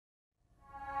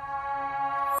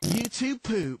YouTube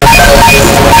poop.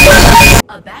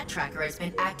 A bat tracker has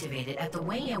been activated at the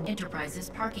Wayne Enterprises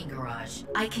parking garage.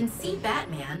 I can see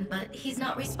Batman, but he's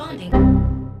not responding.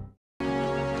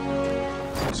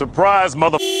 Surprise,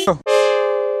 mother.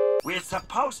 We're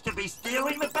supposed to be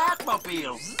stealing the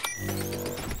Batmobiles.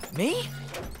 Me?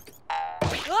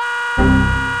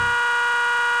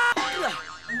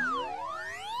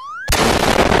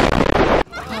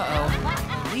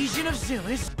 Uh-oh. Legion of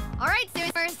ZooZ. All right,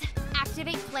 Zoomers.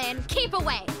 Activate plan. Keep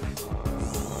away.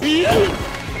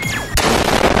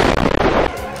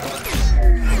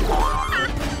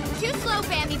 Too slow,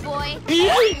 Bambi boy.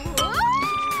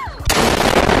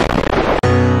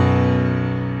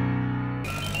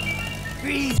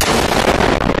 Freeze.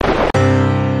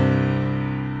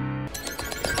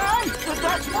 Hey, but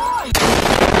that's mine!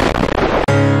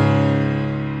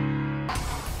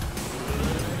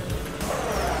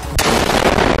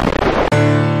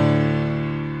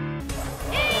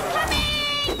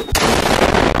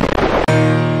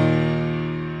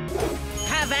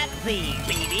 Have that thing,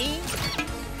 baby.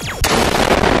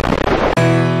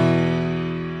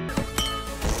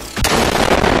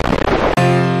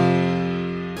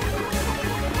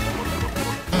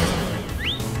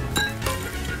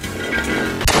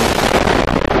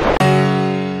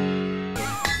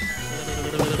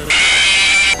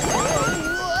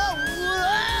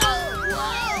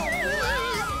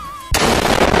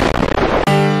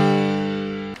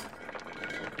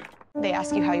 They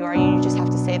ask you how you are, you just have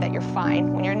to say that you're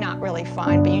fine when you're not really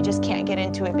fine, but you just can't get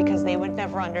into it because they would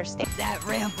never understand. That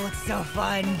ramp looks so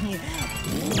fun.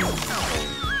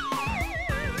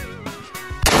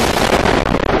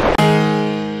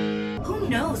 Who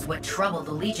knows what trouble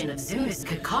the Legion of ZooZ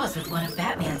could cause with one of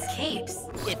Batman's capes?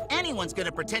 If anyone's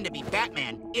gonna pretend to be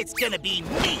Batman, it's gonna be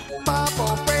me.